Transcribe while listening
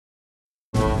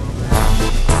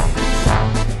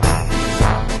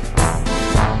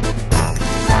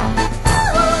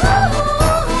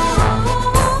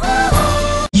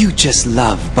just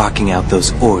love barking out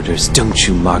those orders, don't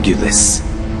you, Margulis?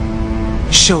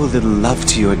 Show a little love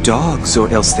to your dogs, or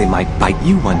else they might bite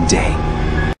you one day.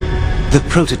 The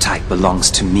prototype belongs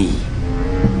to me.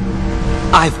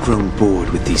 I've grown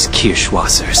bored with these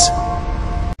Kirschwassers.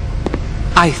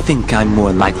 I think I'm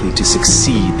more likely to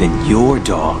succeed than your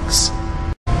dogs.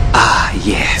 Ah,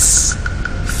 yes.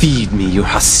 Feed me your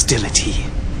hostility.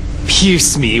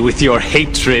 Pierce me with your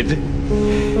hatred.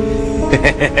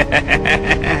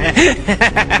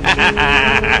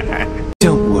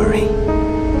 Don't worry.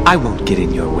 I won't get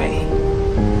in your way.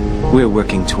 We're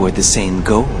working toward the same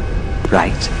goal,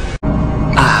 right?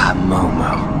 Ah,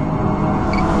 Momo.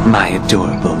 My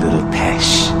adorable little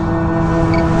Pesh.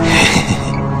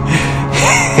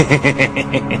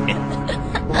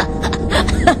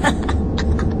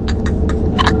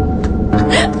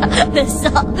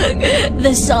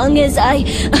 The song is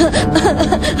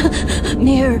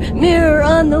mirror, mirror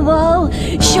on the wall,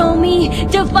 show me,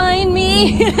 define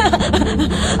me.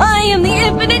 I am the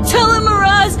infinite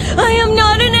telemeraz. I am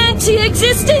not an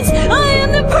anti-existence. I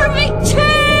am the perfect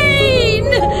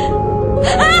chain.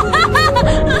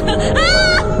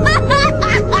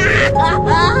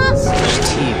 Such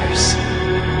tears.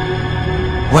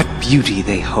 What beauty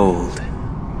they hold.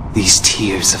 These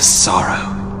tears of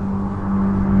sorrow.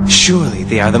 Surely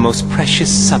they are the most precious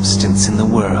substance in the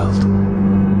world.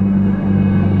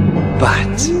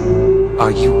 But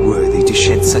are you worthy to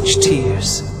shed such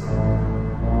tears?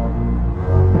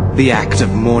 The act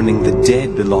of mourning the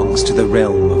dead belongs to the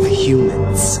realm of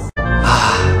humans.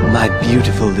 Ah, my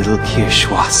beautiful little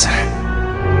Kirschwasser.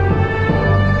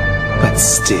 But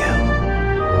still,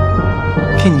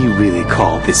 can you really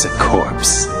call this a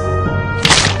corpse?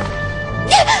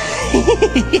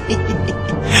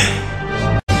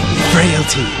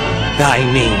 Frailty, thy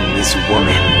name is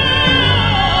woman.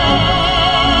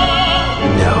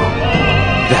 No,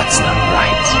 that's not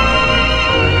right.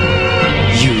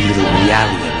 You little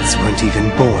Realians weren't even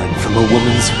born from a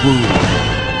woman's womb.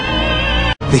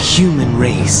 The human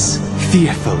race,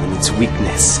 fearful in its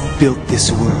weakness, built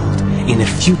this world in a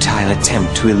futile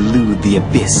attempt to elude the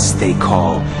abyss they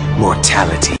call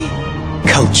mortality,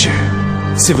 culture,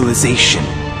 civilization.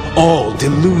 All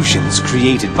delusions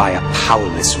created by a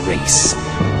powerless race,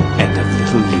 and of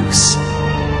little use,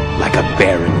 like a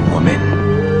barren woman.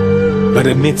 But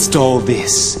amidst all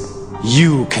this,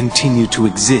 you continue to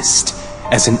exist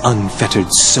as an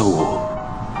unfettered soul,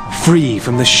 free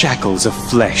from the shackles of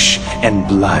flesh and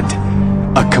blood,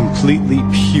 a completely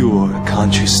pure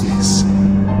consciousness,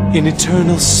 an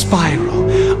eternal spiral,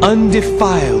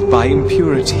 undefiled by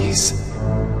impurities.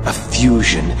 A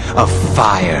fusion of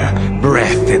fire,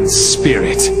 breath, and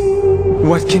spirit.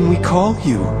 What can we call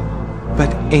you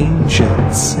but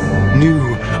angels? New,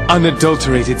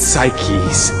 unadulterated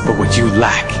psyches. But what you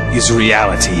lack is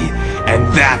reality,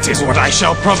 and that is what I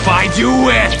shall provide you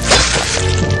with!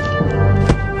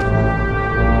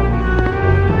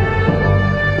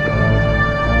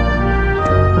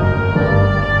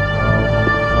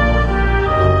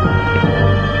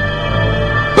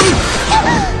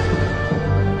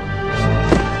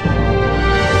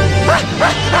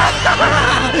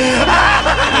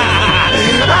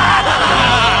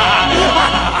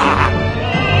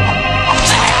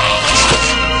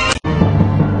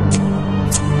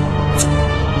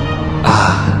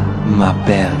 Ah, ma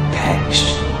belle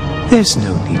Pesh. There's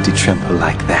no need to tremble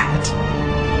like that.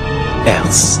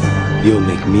 Else, you'll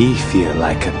make me feel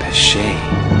like a Peshe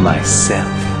myself.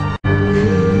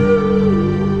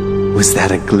 Was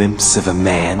that a glimpse of a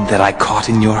man that I caught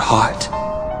in your heart?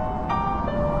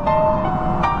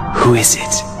 Who is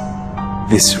it?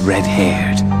 This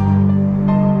red-haired...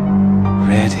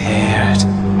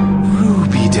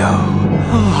 Rubido.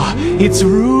 Oh, it's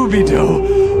Rubido.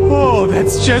 Oh,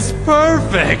 that's just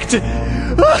perfect. Do you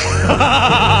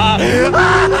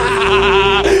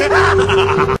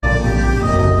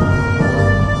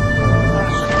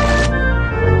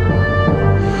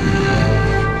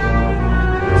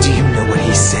know what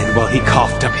he said while he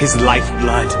coughed up his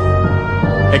lifeblood?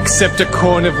 Except a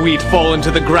corn of wheat fall into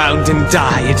the ground and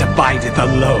die, it abideth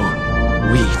alone.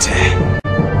 Wheat.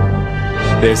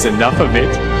 There's enough of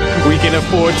it. We can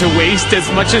afford to waste as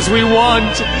much as we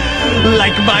want.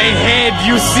 Like my head,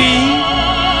 you see?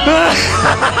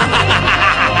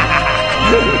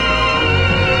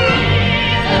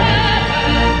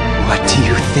 What do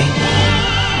you think,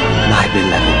 my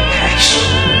beloved Pesh?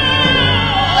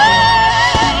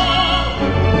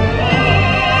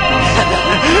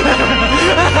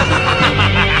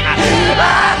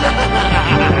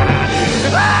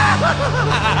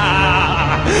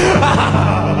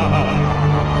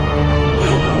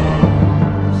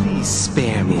 Please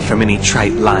spare me from any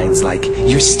trite lines like,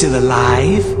 "You're still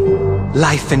alive?"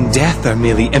 Life and death are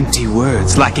merely empty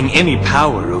words, lacking any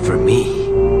power over me.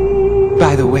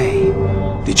 By the way,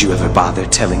 did you ever bother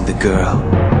telling the girl?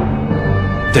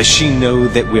 Does she know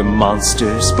that we're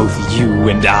monsters, both you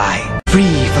and I?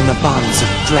 Free from the bonds of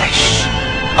flesh,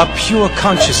 a pure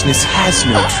consciousness has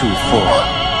no true form.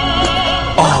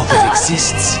 All that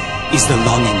exists is the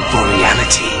longing for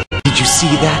reality. Did you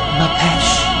see that,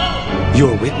 Mapesh?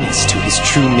 You're witness to his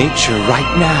true nature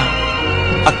right now.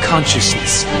 A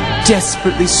consciousness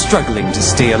desperately struggling to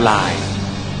stay alive.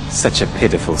 Such a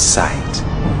pitiful sight.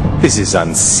 This is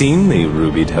unseemly,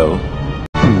 Rubido.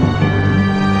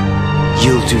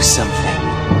 You'll do something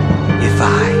if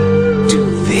I do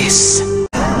this.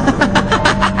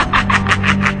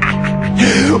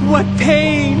 What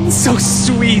pain! So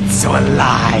sweet, so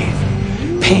alive.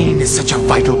 Pain is such a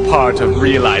vital part of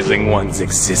realizing one's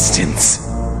existence.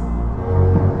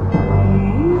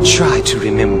 Try to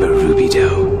remember,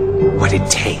 Rubido, what it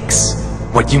takes,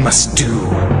 what you must do.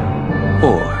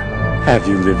 Or have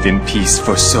you lived in peace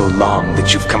for so long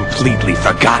that you've completely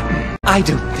forgotten? I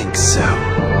don't think so.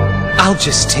 I'll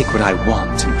just take what I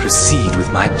want and proceed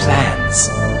with my plans.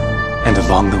 And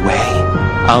along the way,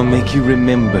 I'll make you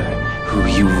remember who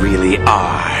you really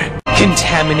are.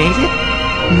 Contaminated?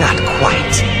 Not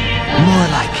quite. More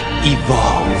like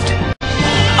evolved.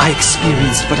 I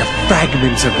experienced but a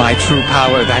fragment of my true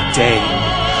power that day.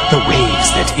 The waves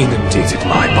that inundated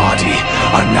my body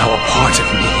are now a part of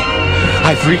me.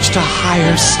 I've reached a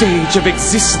higher stage of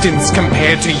existence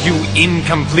compared to you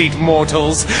incomplete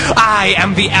mortals. I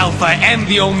am the Alpha and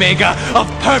the Omega of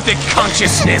perfect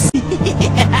consciousness.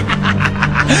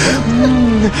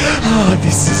 Oh,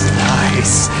 this is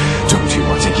nice. Don't you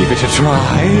want to give it a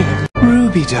try?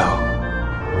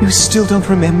 Rubido, you still don't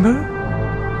remember?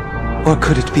 Or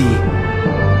could it be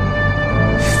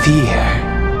fear?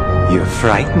 You're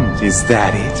frightened, is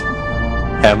that it?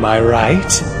 Am I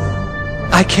right?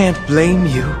 I can't blame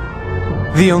you.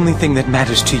 The only thing that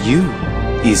matters to you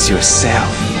is yourself.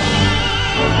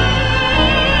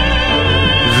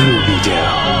 Rubido,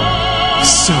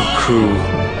 so cruel.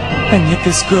 And yet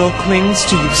this girl clings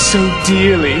to you so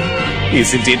dearly.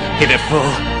 Isn't it pitiful?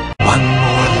 One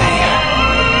more layer.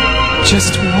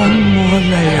 Just one more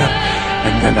layer,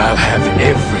 and then I'll have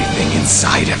everything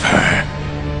inside of her.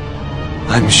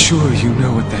 I'm sure you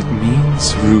know what that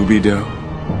means, Rubido.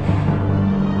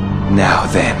 Now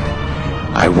then,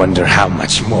 I wonder how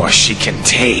much more she can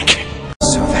take.